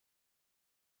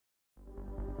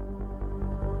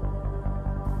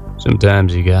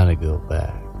Sometimes you gotta go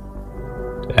back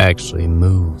to actually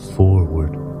move forward.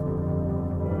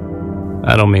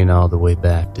 I don't mean all the way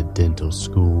back to dental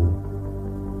school.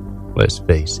 Let's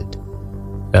face it,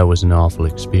 that was an awful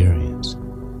experience.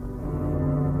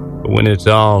 But when it's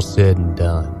all said and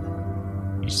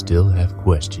done, you still have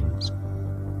questions.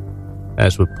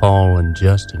 That's what Paul and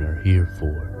Justin are here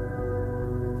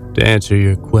for. To answer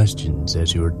your questions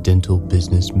as your dental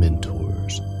business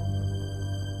mentors.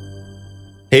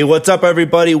 Hey, what's up,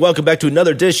 everybody? Welcome back to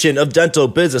another edition of Dental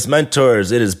Business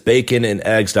Mentors. It is Bacon and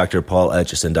Eggs, Dr. Paul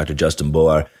Etchison, Dr. Justin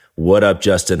Bullard. What up,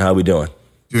 Justin? How we doing?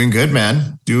 Doing good,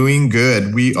 man. Doing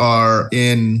good. We are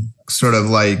in sort of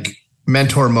like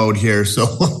mentor mode here. So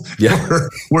yeah.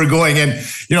 we're going in.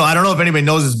 You know, I don't know if anybody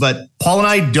knows this, but Paul and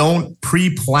I don't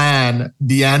pre-plan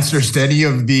the answers to any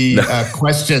of the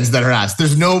questions that are asked.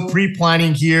 There's no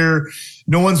pre-planning here.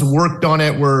 No one's worked on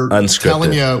it. We're unscripted.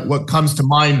 Telling you what comes to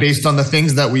mind based on the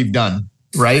things that we've done,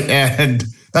 right? And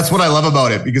that's what I love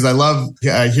about it, because I love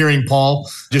hearing Paul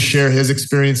just share his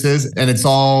experiences, and it's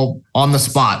all on the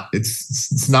spot.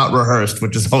 It's not rehearsed,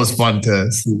 which is always fun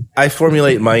to see. I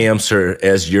formulate my answer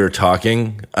as you're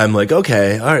talking. I'm like,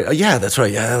 okay, all right, yeah, that's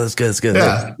right. Yeah, that's good.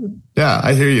 That's good. Yeah,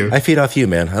 I hear you. I feed off you,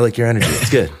 man. I like your energy. It's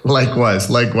good.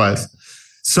 Likewise.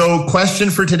 So question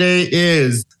for today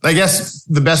is, I guess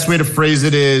the best way to phrase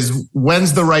it is,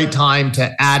 when's the right time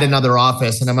to add another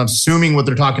office? And I'm assuming what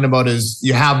they're talking about is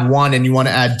you have one and you want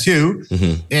to add two.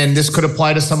 Mm-hmm. And this could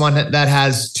apply to someone that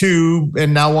has two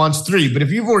and now wants three. But if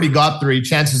you've already got three,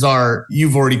 chances are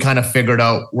you've already kind of figured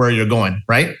out where you're going,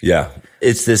 right? Yeah.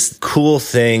 It's this cool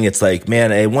thing. It's like,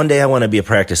 man, hey, one day I want to be a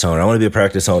practice owner.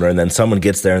 And then someone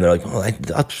gets there and they're like,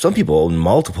 well, some people own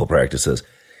multiple practices.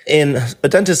 And a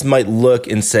dentist might look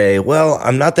and say, well,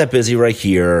 I'm not that busy right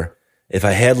here. If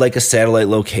I had like a satellite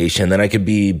location, then I could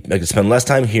spend less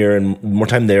time here and more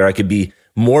time there. I could be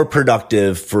more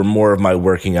productive for more of my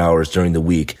working hours during the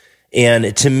week.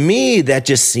 And to me, that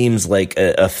just seems like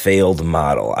a failed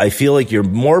model. I feel like you're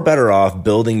more better off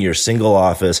building your single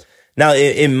office. Now,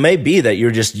 it may be that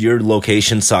your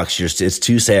location sucks. It's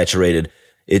too saturated.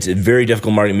 It's a very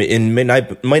difficult market.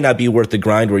 It might not be worth the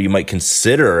grind where you might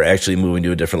consider actually moving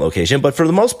to a different location. But for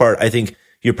the most part, I think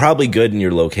you're probably good in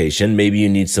your location. Maybe you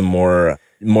need some more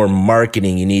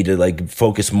marketing. You need to like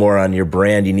focus more on your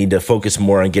brand. You need to focus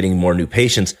more on getting more new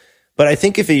patients. But I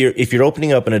think if you're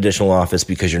opening up an additional office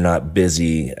because you're not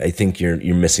busy, I think you're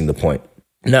missing the point.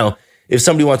 Now, if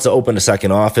somebody wants to open a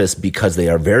second office because they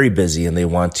are very busy and they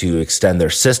want to extend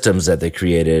their systems that they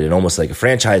created, and almost like a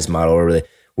franchise model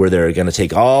where they're going to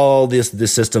take all the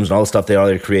systems and all the stuff they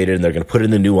already created and they're going to put it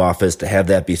in the new office to have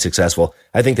that be successful.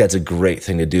 I think that's a great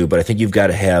thing to do, but I think you've got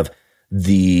to have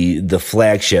the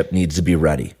flagship needs to be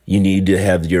ready. You need to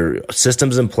have your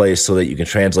systems in place so that you can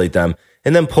translate them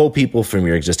and then pull people from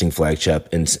your existing flagship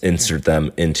and insert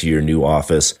them into your new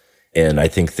office. And I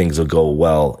think things will go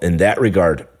well in that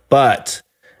regard. But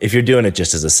if you're doing it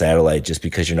just as a satellite, just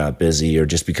because you're not busy or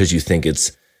just because you think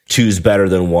two's better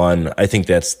than one, I think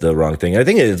that's the wrong thing. I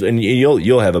think it is, and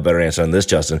you'll have a better answer on this,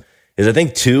 Justin, is I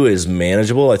think two is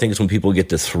manageable. I think it's when people get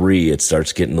to three, it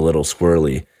starts getting a little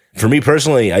squirrely. For me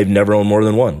personally, I've never owned more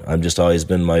than one. I've just always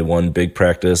been my one big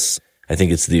practice. I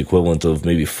think it's the equivalent of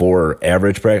maybe 4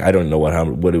 average practice. I don't know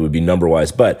what it would be number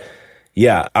wise, but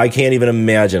yeah, I can't even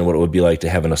imagine what it would be like to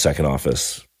have in a second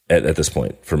office at this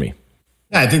point for me.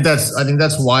 Yeah, I think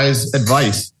that's wise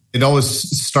advice. It always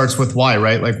starts with why,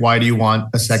 right? Like, why do you want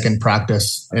a second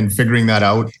practice, and figuring that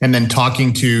out, and then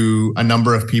talking to a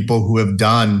number of people who have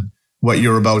done what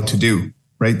you're about to do,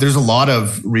 right? There's a lot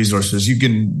of resources.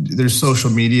 There's social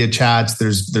media chats,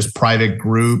 there's private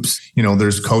groups,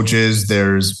 there's coaches,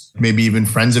 there's maybe even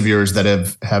friends of yours that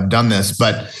have done this.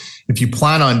 But if you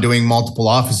plan on doing multiple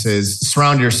offices,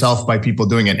 surround yourself by people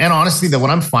doing it. And honestly, what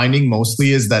I'm finding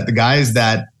mostly is that the guys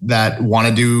that want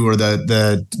to do, or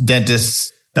the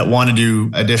dentists that want to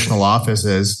do additional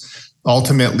offices,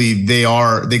 ultimately they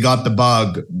got the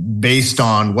bug based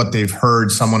on what they've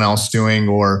heard someone else doing,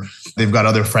 or they've got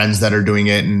other friends that are doing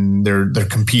it and they're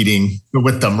competing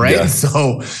with them, right? Yeah.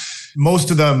 So most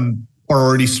of them are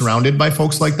already surrounded by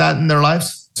folks like that in their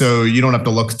lives. So you don't have to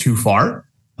look too far.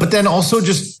 But then also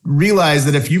just realize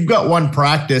that if you've got one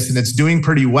practice and it's doing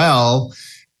pretty well,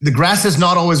 the grass is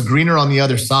not always greener on the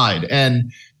other side.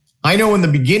 And I know in the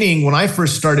beginning, when I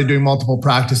first started doing multiple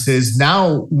practices,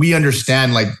 now we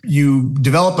understand, like, you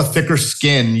develop a thicker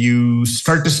skin. You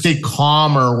start to stay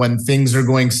calmer when things are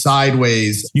going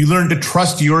sideways. You learn to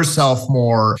trust yourself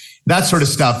more, that sort of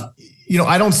stuff.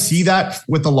 I don't see that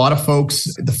with a lot of folks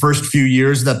the first few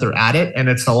years that they're at it. And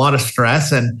it's a lot of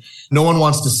stress and no one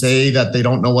wants to say that they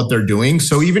don't know what they're doing.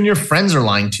 So even your friends are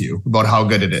lying to you about how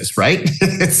good it is, right?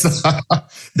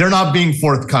 They're not being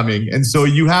forthcoming. And so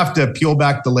you have to peel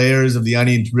back the layers of the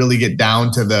onion to really get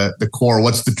down to the core.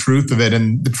 What's the truth of it?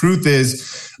 And the truth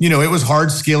is, it was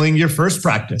hard scaling your first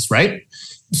practice, right?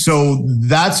 So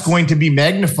that's going to be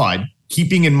magnified.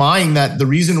 Keeping in mind that the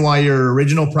reason why your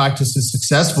original practice is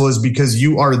successful is because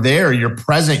you are there, you're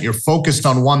present, you're focused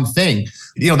on one thing.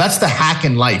 That's the hack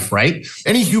in life, right?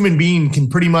 Any human being can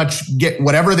pretty much get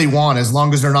whatever they want as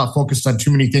long as they're not focused on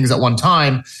too many things at one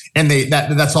time. And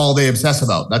that's all they obsess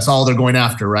about. That's all they're going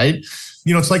after, right?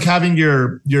 It's like having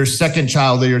your second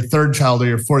child or your third child or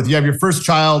your fourth. You have your first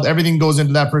child, everything goes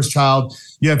into that first child.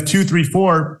 You have 2, 3,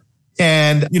 4,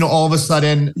 and all of a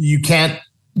sudden you can't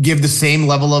give the same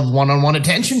level of one-on-one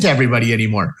attention to everybody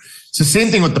anymore. It's the same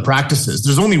thing with the practices.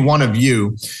 There's only one of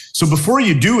you. So before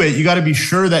you do it, you got to be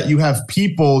sure that you have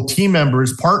people, team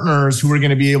members, partners who are going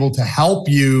to be able to help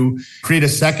you create a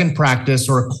second practice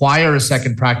or acquire a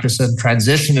second practice and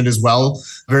transition it as well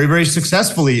very, very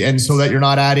successfully. And so that you're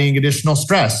not adding additional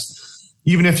stress.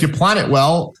 Even if you plan it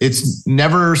well, it's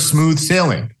never smooth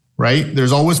sailing. Right?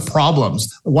 There's always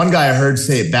problems. One guy I heard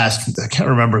say it best. I can't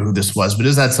remember who this was, but it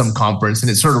was at some conference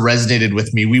and it sort of resonated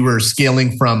with me. We were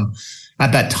scaling from,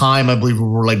 at that time, I believe we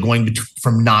were going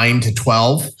from 9 to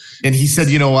 12. And he said,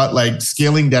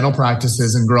 scaling dental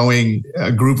practices and growing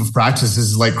a group of practices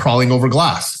is like crawling over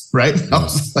glass, right? I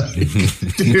was like,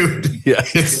 dude, yeah.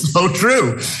 It's so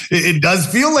true. It does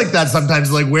feel like that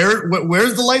sometimes. Like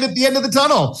where's the light at the end of the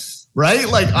tunnel? Right?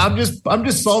 Like I'm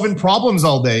just solving problems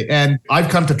all day. And I've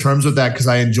come to terms with that because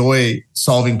I enjoy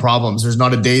solving problems. There's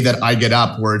not a day that I get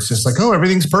up where it's just like, oh,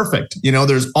 everything's perfect.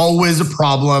 There's always a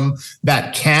problem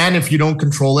that can, if you don't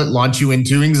control it, launch you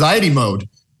into anxiety mode,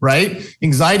 right?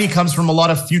 Anxiety comes from a lot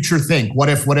of future think. What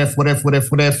if?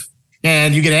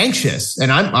 And you get anxious.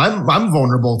 And I'm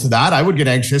vulnerable to that. I would get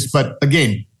anxious. But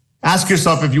again, ask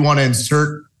yourself if you want to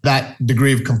insert that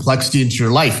degree of complexity into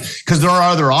your life, because there are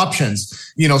other options.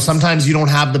 Sometimes you don't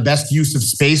have the best use of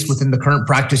space within the current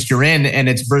practice you're in and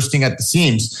it's bursting at the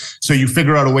seams. So you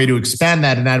figure out a way to expand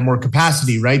that and add more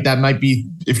capacity, right? That might be,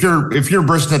 if you're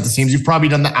bursting at the seams, you've probably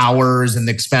done the hours and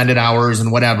the expanded hours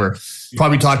and whatever. You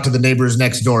probably talked to the neighbors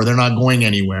next door. They're not going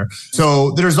anywhere.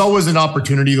 So there's always an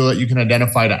opportunity though that you can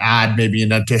identify to add maybe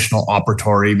an additional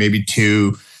operatory, maybe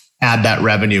to add that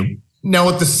revenue. Now,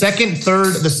 with the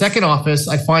second office,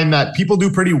 I find that people do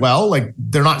pretty well. Like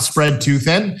they're not spread too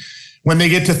thin. When they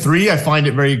get to 3, I find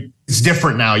it's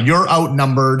different now. You're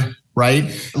outnumbered,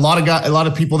 right? A lot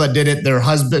of people that did it, their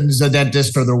husband's a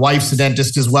dentist or their wife's a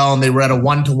dentist as well. And they were at a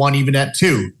 1-to-1, even at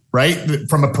 2, right?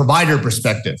 From a provider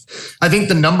perspective. I think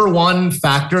the number one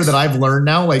factor that I've learned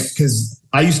now, because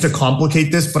I used to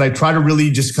complicate this, but I try to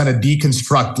really just kind of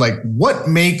deconstruct what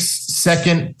makes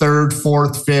second, third,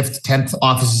 fourth, fifth, 10th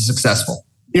offices successful.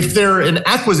 If they're an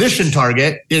acquisition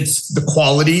target, it's the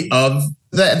quality of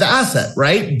the asset,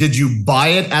 right? Did you buy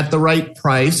it at the right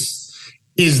price?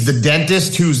 Is the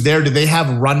dentist who's there, do they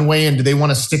have runway and do they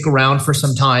want to stick around for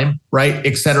some time, right?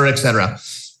 Et cetera, et cetera.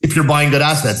 If you're buying good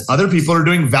assets, other people are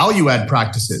doing value add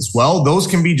practices. Well, those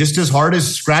can be just as hard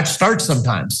as scratch starts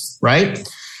sometimes, right?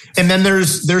 And then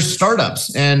there's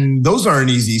startups and those aren't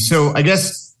easy. So I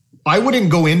guess I wouldn't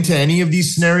go into any of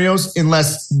these scenarios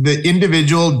unless the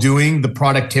individual doing the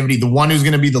productivity, the one who's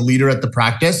going to be the leader at the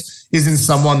practice, isn't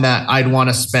someone that I'd want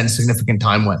to spend significant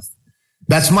time with.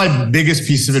 That's my biggest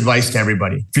piece of advice to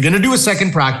everybody. If you're going to do a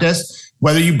second practice,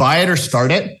 whether you buy it or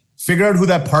start it, figure out who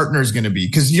that partner is going to be,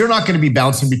 because you're not going to be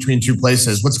bouncing between 2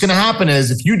 places. What's going to happen is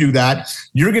if you do that,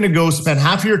 you're going to go spend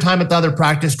half of your time at the other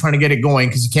practice trying to get it going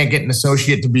because you can't get an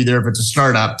associate to be there if it's a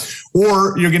startup,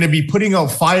 or you're going to be putting out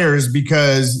fires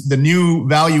because the new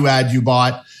value add you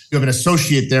bought, you have an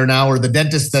associate there now, or the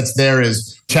dentist that's there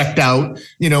is checked out,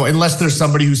 unless there's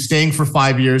somebody who's staying for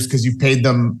 5 years because you paid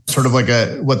them sort of like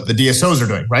what the DSOs are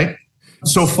doing, right?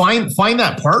 So find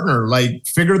that partner,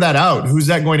 figure that out. Who's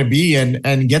that going to be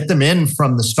and get them in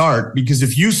from the start? Because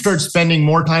if you start spending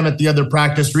more time at the other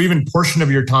practice or even portion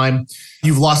of your time,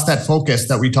 you've lost that focus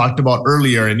that we talked about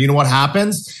earlier. And you know what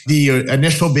happens? The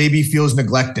initial baby feels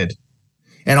neglected.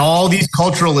 And all these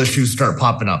cultural issues start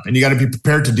popping up and you got to be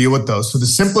prepared to deal with those. So the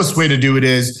simplest way to do it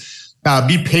is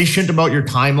be patient about your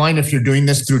timeline. If you're doing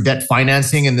this through debt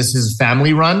financing and this is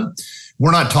family run,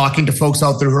 we're not talking to folks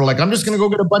out there who are like, I'm just going to go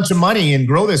get a bunch of money and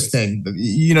grow this thing.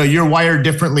 You're wired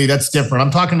differently. That's different. I'm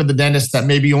talking to the dentist that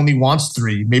maybe only wants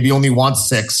 3, maybe only wants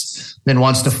 6, then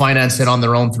wants to finance it on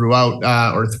their own throughout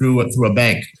or through a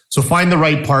bank. So find the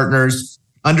right partners,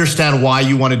 understand why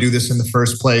you want to do this in the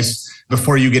first place.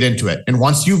 before you get into it. And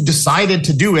once you've decided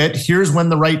to do it, here's when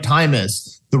the right time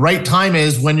is. The right time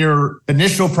is when your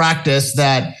initial practice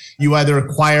that you either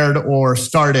acquired or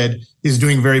started is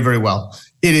doing very, very well.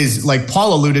 It is, like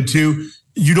Paul alluded to,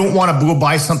 you don't want to go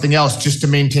buy something else just to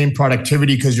maintain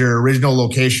productivity because your original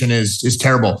location is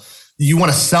terrible. You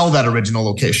want to sell that original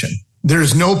location.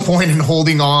 There's no point in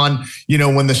holding on,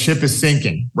 when the ship is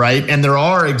sinking, right? And there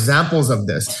are examples of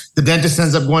this. The dentist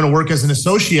ends up going to work as an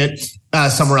associate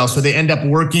somewhere else. So they end up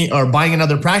working or buying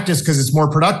another practice because it's more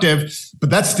productive,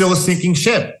 but that's still a sinking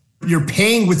ship. You're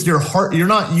paying with your heart. You're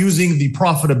not using the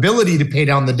profitability to pay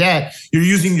down the debt. You're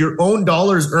using your own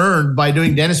dollars earned by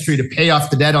doing dentistry to pay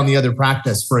off the debt on the other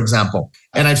practice, for example.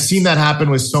 And I've seen that happen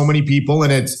with so many people,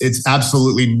 and it's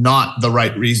absolutely not the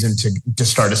right reason to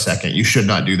start a second. You should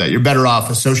not do that. You're better off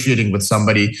associating with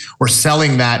somebody or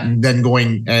selling that and then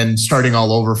going and starting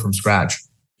all over from scratch.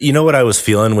 You know what I was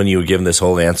feeling when you were giving this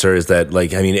whole answer is that,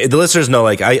 the listeners know,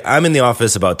 I'm in the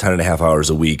office about 10 and a half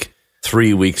hours a week,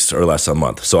 3 weeks or less a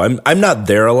month. So I'm not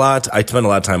there a lot. I spend a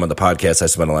lot of time on the podcast. I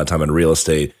spend a lot of time on real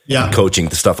estate, coaching,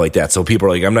 stuff like that. So people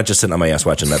are like, I'm not just sitting on my ass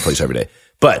watching Netflix every day.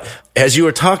 But as you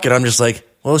were talking, I'm just like,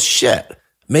 well, shit,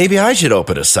 maybe I should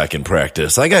open a second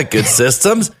practice. I got good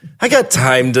systems. I got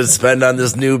time to spend on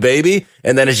this new baby.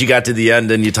 And then as you got to the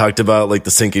end and you talked about the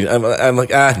sinking, I'm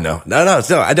like, no,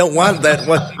 I don't want that.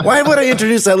 Why would I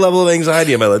introduce that level of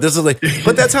anxiety in my life? This is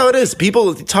but that's how it is.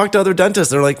 People talk to other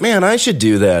dentists. They're like, man, I should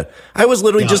do that. I was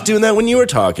literally just doing that when you were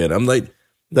talking. I'm like,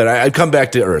 that I'd come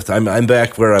back to earth. I'm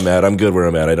back where I'm at. I'm good where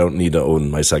I'm at. I don't need to own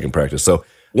my second practice. So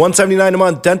 $179 a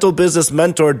month,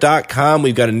 dentalbusinessmentor.com.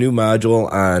 We've got a new module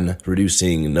on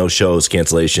reducing no-shows,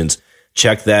 cancellations.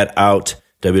 Check that out,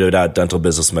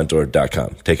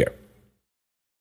 www.dentalbusinessmentor.com. Take care.